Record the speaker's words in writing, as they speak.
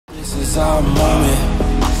This is our moment.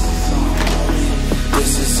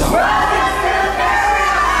 This is our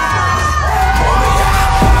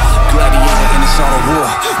gladiator in this art of war.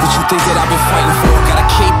 What you think that I've been fighting for? Got a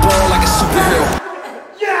cape on like a superhero.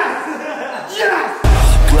 Yes!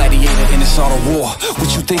 Yes! Gladiator in this art of war.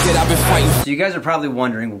 What you think that I've been fighting for? So you guys are probably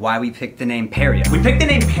wondering why we picked the name Parea. We picked the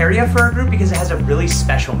name Parea for our group because it has a really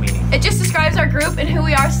special meaning. It just describes our group and who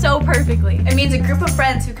we are so perfectly. It means a group of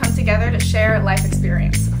friends who come together to share life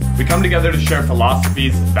experience. We come together to share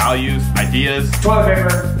philosophies, values, ideas. Toilet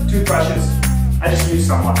paper, toothbrushes. I just used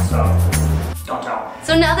someone, so don't tell.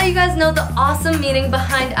 So now that you guys know the awesome meaning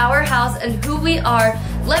behind our house and who we are,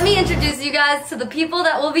 let me introduce you guys to the people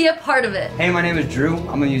that will be a part of it. Hey, my name is Drew.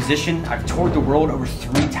 I'm a musician. I've toured the world over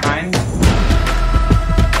 3 times.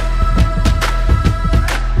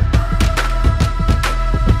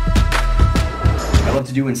 I love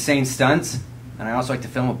to do insane stunts, and I also like to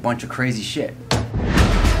film a bunch of crazy shit.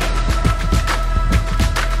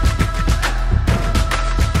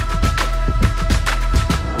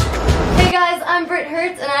 I'm Britt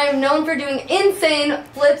Hertz, and I am known for doing insane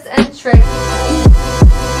flips and tricks.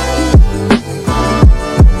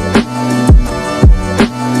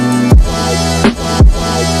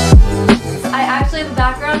 I actually have a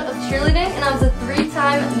background of cheerleading, and I was a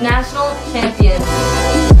 3-time national champion.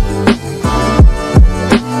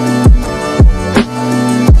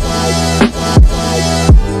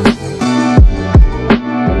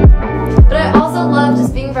 But I also love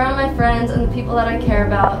just being around my friends and the people that I care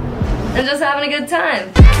about. And just having a good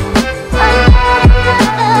time.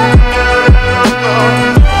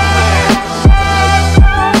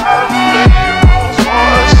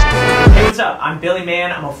 Hey, what's up? I'm Billy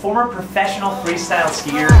Mann. I'm a former professional freestyle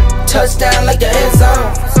skier. Touchdown like the end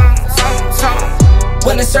zone.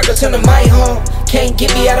 When the circle turn to my home, can't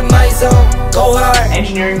get me out of my zone. Go hard.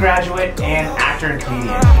 Engineering graduate and actor and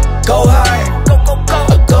comedian. Go hard. Go, go, go.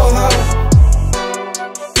 Go home.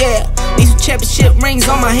 Yeah. These championship rings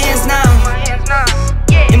on my hands now.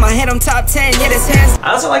 In my head I'm top 10, yeah, that's hands.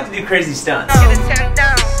 I also like to do crazy stunts.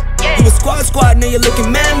 You a squad, now you're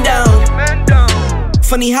looking man down.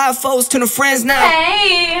 Funny how foes turn to friends now.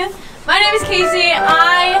 Hey, my name is Kacey.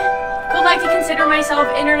 I would like to consider myself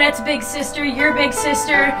internet's big sister, your big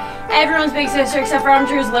sister, everyone's big sister except for I'm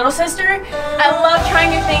Drew's little sister. I love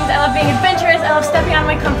trying new things. I love being adventurous. I love stepping out of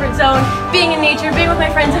my comfort zone, being in nature, being with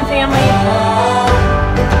my friends and family.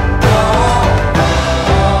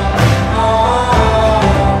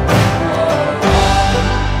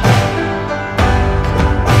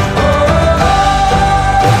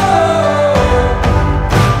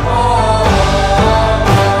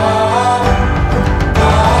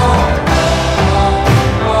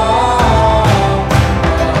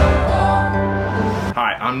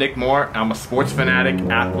 I'm Nick Moore. I'm a sports fanatic,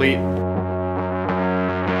 athlete.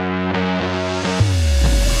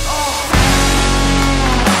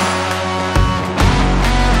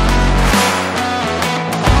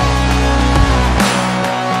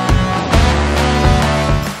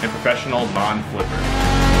 And professional non-flipper.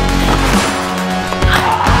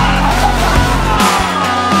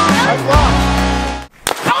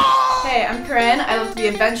 Hey, I'm Corinne. I love to be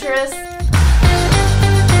adventurous.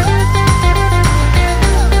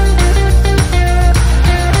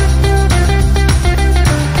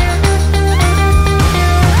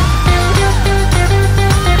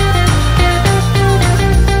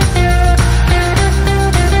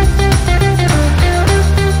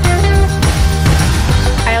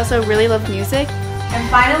 I also really love music. And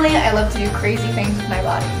finally, I love to do crazy things with my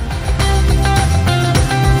body.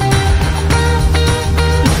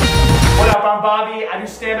 What up, I'm Bobby. I do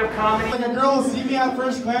stand-up comedy. Like a girl will see me at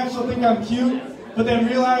first glance, she'll think I'm cute, but then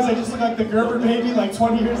realize I just look like the Gerber baby like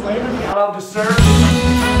 20 years later. I love to surf.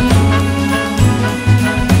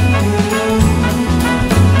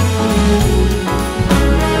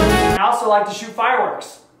 I also like to shoot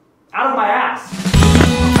fireworks. Out of my ass.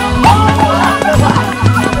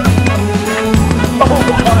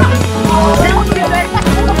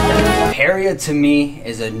 Parea to me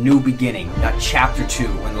is a new beginning, a chapter 2.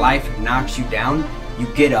 When life knocks you down, you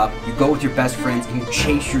get up, you go with your best friends, and you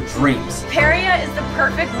chase your dreams. Parea is the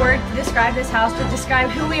perfect word to describe this house, to describe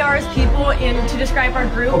who we are as people, and to describe our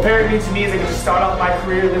group. What Parea means to me is I get to start off my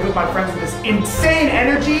career, live with my friends with this insane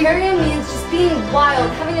energy. Parea means just being wild,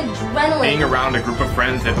 having adrenaline. Being around a group of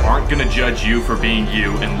friends that aren't gonna judge you for being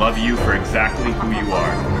you and love you for exactly who you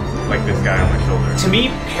are. Like this guy on my shoulder. To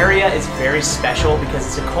me, Parea is very special because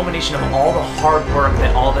it's a culmination of all the hard work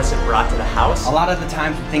that all of us have brought to the house. A lot of the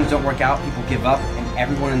times when things don't work out, people give up, and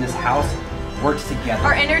everyone in this house works together.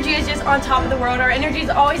 Our energy is just on top of the world. Our energy is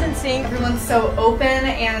always in sync. Everyone's so open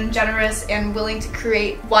and generous and willing to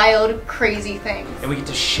create wild, crazy things. And we get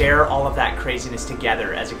to share all of that craziness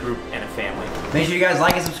together as a group and a family. Make sure you guys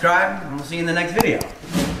like and subscribe, and we'll see you in the next video.